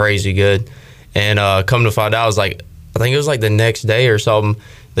just crazy good. And come to find out, I think it was like the next day or something,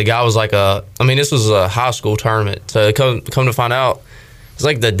 the guy was like this was a high school tournament. So come to find out, it's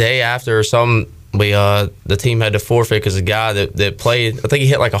like the day after or something, the team had to forfeit because the guy that played, I think he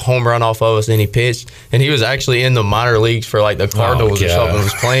hit like a home run off of us and he pitched, and he was actually in the minor leagues for like the Cardinals or something,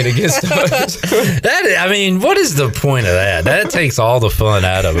 was playing against us. What is the point of that? That takes all the fun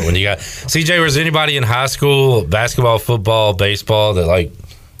out of it. When you got CJ, was anybody in high school, basketball, football, baseball that like,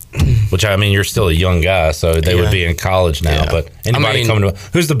 which I mean, you're still a young guy, so they would be in college now. Yeah. But anybody coming to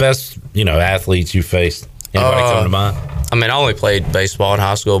who's the best, athletes you faced? Anybody coming to mind? I mean, I only played baseball in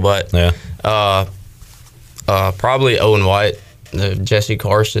high school, but probably Owen White, Jesse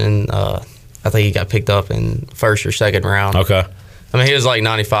Carson. I think he got picked up in first or second round. Okay. I mean, he was like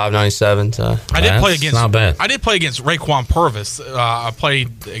 95, 97. So I did play against. Not bad. I did play against Raekwon Purvis. I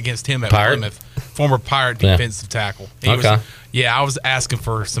played against him at Pirate? Plymouth, former Pirate defensive tackle. I was asking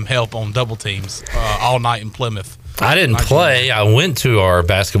for some help on double teams all night in Plymouth. I didn't play. I went to our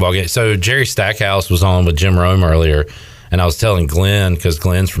basketball game. So Jerry Stackhouse was on with Jim Rome earlier, and I was telling Glenn, because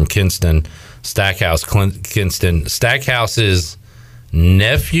Glenn's from Kinston, Kinston. Stackhouse's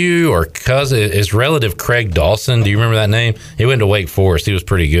nephew or cousin, his relative Craig Dawson. Do you remember that name? He went to Wake Forest. He was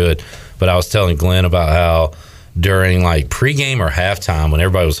pretty good. But I was telling Glenn about how during like pregame or halftime, when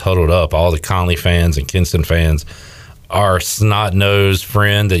everybody was huddled up, all the Conley fans and Kinston fans, our snot-nosed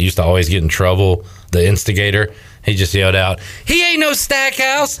friend that used to always get in trouble, the instigator, he just yelled out, "He ain't no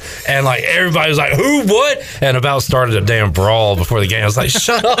Stackhouse!" And like everybody was like, "Who? What?" And about started a damn brawl before the game. I was like,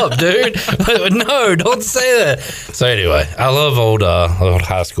 "Shut up, dude! No, don't say that." So anyway, I love old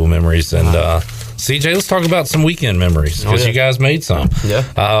high school memories. And CJ, let's talk about some weekend memories, because you guys made some.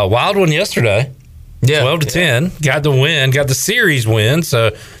 Yeah, wild one yesterday. Yeah, 12-10, got the win, got the series win. So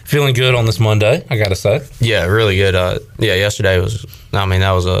feeling good on this Monday, I gotta say. Yeah, really good. Yesterday was. I mean,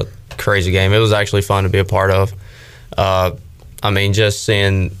 that was a crazy game. It was actually fun to be a part of. Just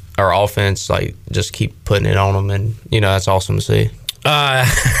seeing our offense like just keep putting it on them, and that's awesome to see. I'm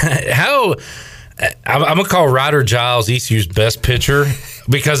gonna call Ryder Giles ECU's best pitcher,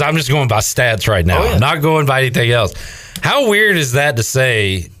 because I'm just going by stats right now. I'm not going by anything else. How weird is that to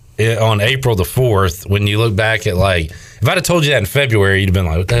say on April the 4th when you look back at, like, if I'd have told you that in February, you'd have been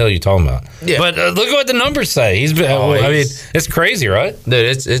like, "What the hell are you talking about?" Yeah. But look at what the numbers say. He's been. It's crazy, right?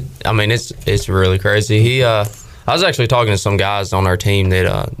 Dude, it's really crazy. I was actually talking to some guys on our team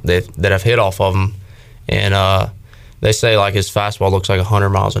that have hit off of him, and they say like his fastball looks like 100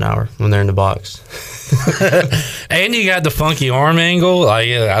 miles an hour when they're in the box. And you got the funky arm angle.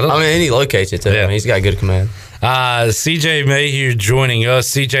 And he locates it too. Yeah. He's got good command. CJ Mayhew joining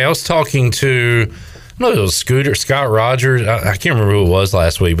us. CJ, I was talking to, I don't know if it was Scott Rogers. I can't remember who it was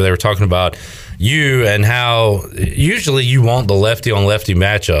last week, but they were talking about you and how usually you want the lefty on lefty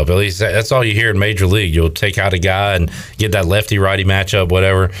matchup. At least that's all you hear in Major League. You'll take out a guy and get that lefty righty matchup,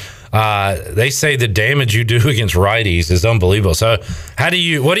 whatever. They say the damage you do against righties is unbelievable. So what do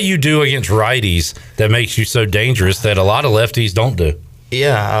you do against righties that makes you so dangerous that a lot of lefties don't do?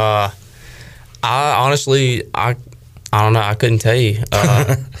 Yeah, I honestly don't know. I couldn't tell you.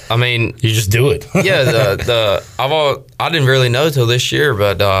 You just do it. Yeah, I didn't really know till this year,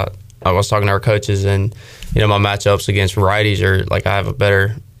 but I was talking to our coaches, and my matchups against righties are like I do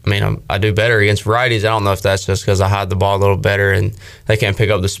better against righties. I don't know if that's just because I hide the ball a little better and they can't pick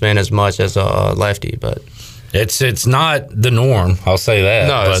up the spin as much as a lefty, but it's not the norm. I'll say that.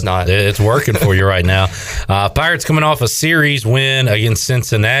 No, it's not. It's working for you right now. Pirates coming off a series win against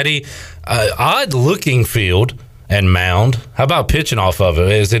Cincinnati. Odd looking field and mound. How about pitching off of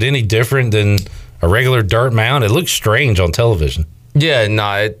it? Is it any different than a regular dirt mound? It looks strange on television. Yeah,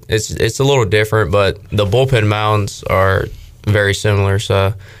 no, it's a little different, but the bullpen mounds are very similar,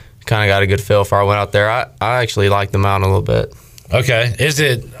 so kind of got a good feel for. I went out there. I actually like the mound a little bit. Okay, is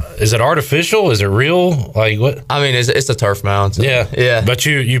it artificial? Is it real? Like what? It's a turf mound. So, yeah. But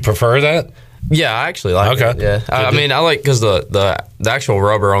you prefer that? Yeah, I actually like it. Yeah, I like because the actual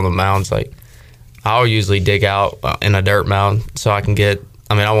rubber on the mounds, like I'll usually dig out in a dirt mound so I can get.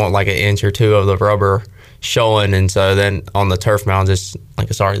 I want like an inch or two of the rubber showing, and so then on the turf mounds it's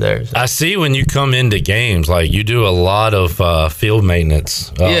already there. So. I see when you come into games, like you do a lot of field maintenance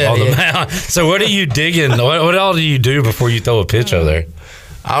on the mound. So what are you digging? what all do you do before you throw a pitch over there?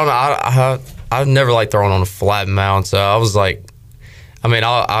 I don't know. I've never liked throwing on a flat mound, so I was like, I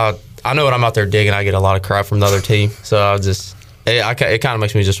know when I'm out there digging, I get a lot of crap from the other team, so I just it kind of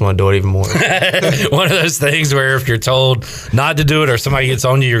makes me just want to do it even more. One of those things where if you're told not to do it or somebody gets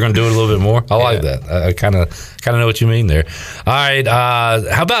on you, you're going to do it a little bit more. I like that. I kind of know what you mean there. All right.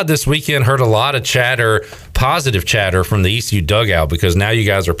 How about this weekend? Heard a lot of chatter, positive chatter from the ECU dugout, because now you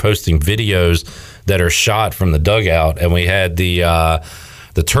guys are posting videos that are shot from the dugout. And we had the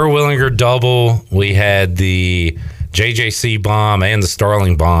Terwilliger double. We had the JJC bomb and the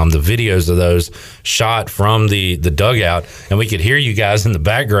Starling bomb, the videos of those shot from the dugout, and we could hear you guys in the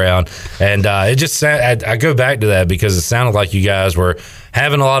background. And it just I go back to that because it sounded like you guys were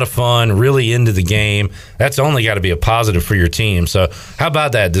having a lot of fun, really into the game. That's only got to be a positive for your team. So how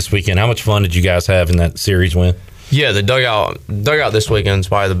about that this weekend? How much fun did you guys have in that series win? Yeah, the dugout this weekend is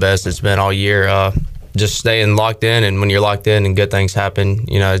probably the best it's been all year. Just staying locked in, and when you're locked in and good things happen,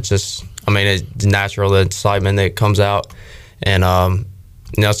 it's just, it's natural, the excitement that comes out, and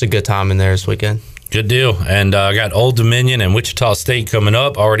it's a good time in there this weekend. Good deal. And I got Old Dominion and Wichita State coming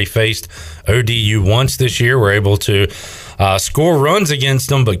up. Already faced ODU once this year. We're able to score runs against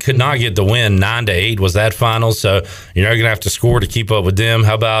them, but could not get the win. 9-8 was that final. So you're going to have to score to keep up with them.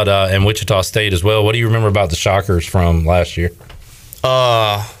 How about and Wichita State as well? What do you remember about the Shockers from last year?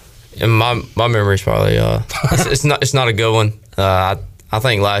 And my memory's probably it's not a good one. I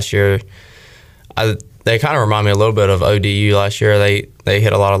think last year they kind of remind me a little bit of ODU last year. They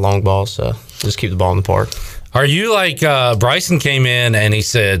hit a lot of long balls, so just keep the ball in the park. Are you like Bryson came in and he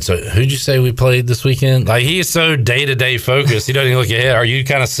said, so who'd you say we played this weekend? Like, he is so day-to-day focused. He doesn't even look ahead. Are you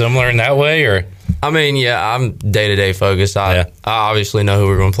kind of similar in that way? Or? Yeah, I'm day-to-day focused. I obviously know who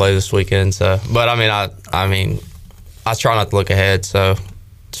we're going to play this weekend. So, but I try not to look ahead. So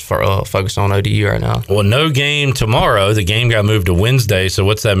just focus on ODU right now. Well, no game tomorrow. The game got moved to Wednesday. So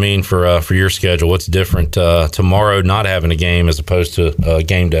what's that mean for your schedule? What's different tomorrow not having a game as opposed to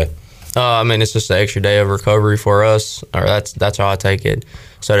game day? It's just an extra day of recovery for us, or that's how I take it.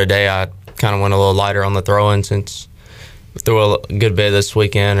 So today I kind of went a little lighter on the throw-in since we threw a good bit this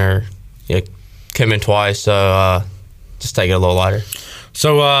weekend, or came in twice. So just take it a little lighter.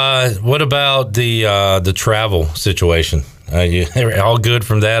 So what about the travel situation? You all good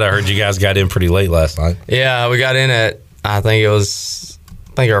from that? I heard you guys got in pretty late last night. Yeah, we got in at I think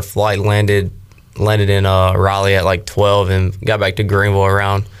our flight landed in Raleigh at like 12 and got back to Greenville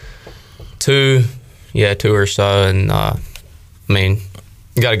around 2 or so, and got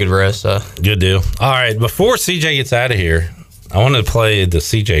a good rest. So. Good deal. All right, before CJ gets out of here, I want to play the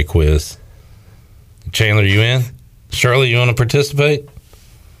CJ quiz. Chandler, you in? Shirley, you want to participate?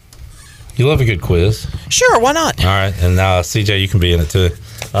 You love a good quiz. Sure, why not? All right, and CJ, you can be in it too.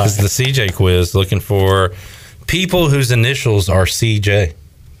 This is the CJ quiz, looking for people whose initials are CJ.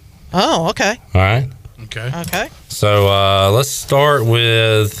 Oh, okay. All right. Okay. So let's start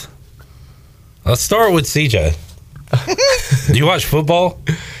with CJ. Do you watch football?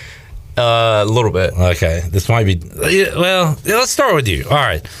 A little bit. Okay. This might be let's start with you. All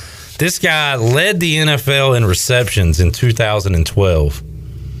right. This guy led the NFL in receptions in 2012.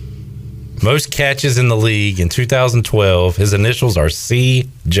 Most catches in the league in 2012. His initials are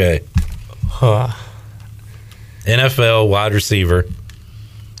CJ. NFL wide receiver.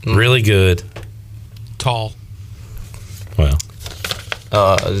 Really good. Tall. Well.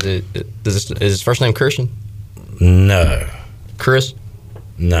 Is his first name Christian? No. Chris?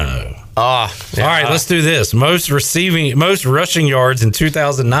 No. All right, let's do this. Most rushing yards in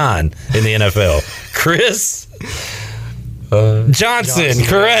 2009 in the NFL. Chris Johnson.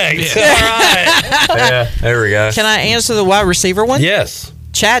 Correct. Yeah. All right. Yeah, there we go. Can I answer the wide receiver one? Yes.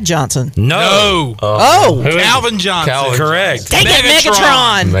 Chad Johnson. No. Calvin Johnson. Correct. Dang it,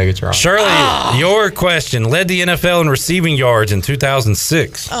 Megatron. Shirley, your question. Led the NFL in receiving yards in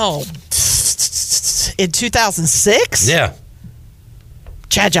 2006. Oh, in 2006? Yeah.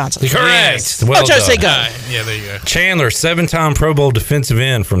 Chad Johnson. Correct. Yes. Well Joe, say done. go. Yeah, there you go. Chandler, 7-time Pro Bowl defensive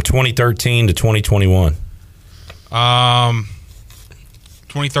end from 2013 to 2021.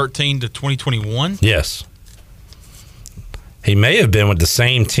 2013 to 2021? Yes. He may have been with the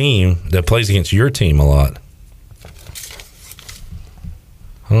same team that plays against your team a lot.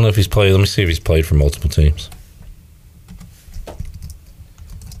 I don't know if he's played. Let me see if he's played for multiple teams.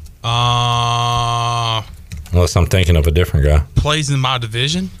 Unless I'm thinking of a different guy. Plays in my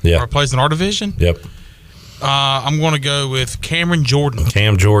division? Yeah. Or plays in our division? Yep. I'm going to go with Cameron Jordan.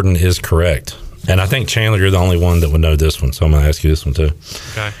 Cam Jordan is correct. And I think, Chandler, you're the only one that would know this one, so I'm going to ask you this one too.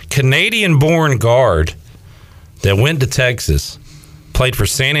 Okay. Canadian-born guard that went to Texas, played for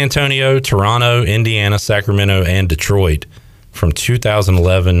San Antonio, Toronto, Indiana, Sacramento, and Detroit from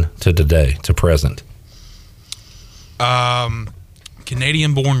 2011 to today, to present.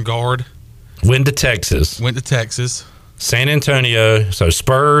 Canadian-born guard. Went to Texas. San Antonio. So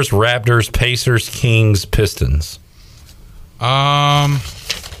Spurs, Raptors, Pacers, Kings, Pistons.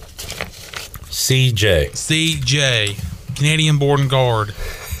 CJ, Canadian born guard.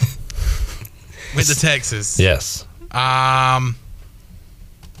 With the Texas. Yes. Why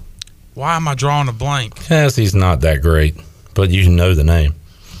am I drawing a blank? Yes, he's not that great, but you know the name.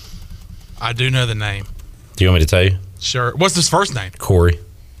 I do know the name. Do you want me to tell you? Sure. What's his first name? Corey.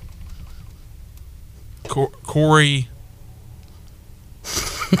 Corey.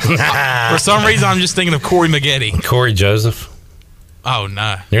 For some reason, I'm just thinking of Corey Maggette. Corey Joseph. Oh,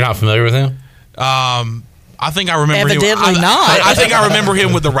 no. You're not familiar with him? I think I remember Evidently him. not. I think I remember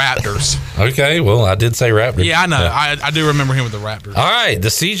him with the Raptors. Okay, well, I did say Raptors. Yeah, I know. Yeah. I do remember him with the Raptors. All right, the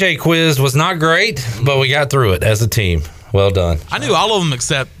CJ quiz was not great, but we got through it as a team. Well done. I knew all of them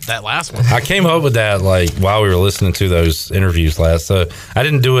except that last one. I came up with that like while we were listening to those interviews last. So I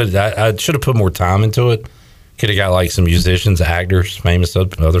didn't do it. I should have put more time into it. Could have got like some musicians, actors,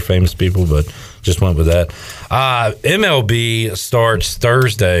 other famous people, but just went with that. MLB starts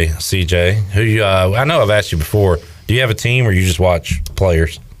Thursday. CJ, who you, I know I've asked you before. Do you have a team or you just watch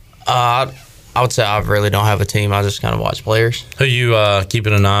players? I would say I really don't have a team. I just kind of watch players. Who you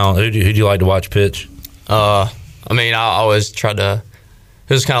keeping an eye on? Who do you like to watch pitch? I mean, I always tried to.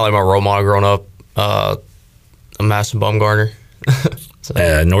 It was kind of like my role model growing up. Madison Bumgarner.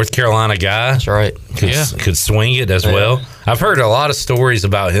 So, North Carolina guy. That's right. Could swing it as well. I've heard a lot of stories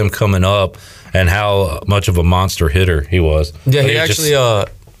about him coming up and how much of a monster hitter he was. Yeah,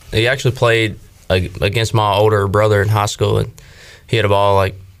 he actually played against my older brother in high school, and he had a ball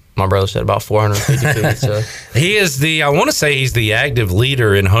like my brother said about 450 feet. So he is I want to say he's the active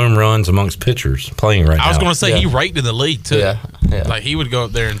leader in home runs amongst pitchers playing right now. I was going to say he raked in the league too. Yeah. Like he would go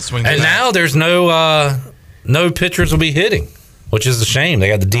up there and swing. And now there's no pitchers will be hitting, which is a shame. They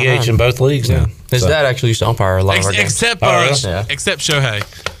got the DH in both leagues now. His dad actually used to umpire a lot of our games. Except Shohei.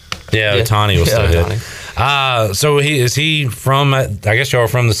 Yeah, Ohtani will still hit. So is he from? I guess y'all are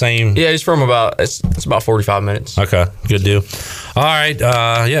from the same. Yeah, he's from it's about 45 minutes. Okay, good deal. All right,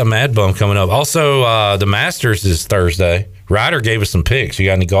 Mad Bum coming up. Also, the Masters is Thursday. Ryder gave us some picks. You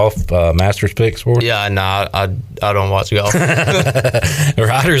got any golf Masters picks for us? Yeah, I don't watch golf.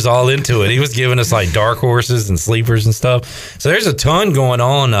 Ryder's all into it. He was giving us like dark horses and sleepers and stuff. So there's a ton going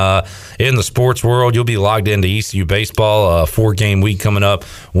on in the sports world. You'll be logged into ECU baseball. 4-game week coming up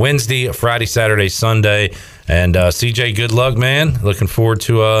Wednesday, Friday, Saturday, Sunday. And CJ, good luck, man. Looking forward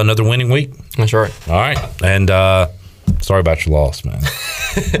to another winning week. That's right. All right, and sorry about your loss, man.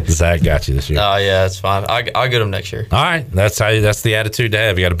 Zach got you this year. Oh, yeah, it's fine. I'll get him next year. All right. That's the attitude to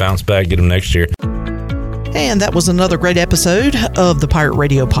have. You got to bounce back, get him next year. And that was another great episode of the Pirate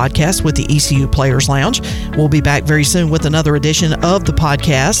Radio Podcast with the ECU Players Lounge. We'll be back very soon with another edition of the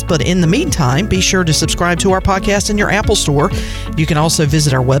podcast. But in the meantime, be sure to subscribe to our podcast in your Apple Store. You can also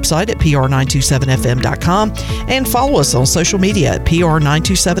visit our website at pr927fm.com and follow us on social media at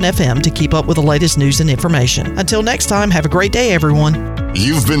pr927fm to keep up with the latest news and information. Until next time, have a great day, everyone.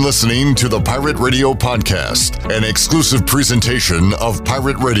 You've been listening to the Pirate Radio Podcast, an exclusive presentation of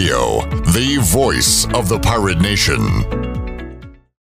Pirate Radio, the voice of the Pirate Nation.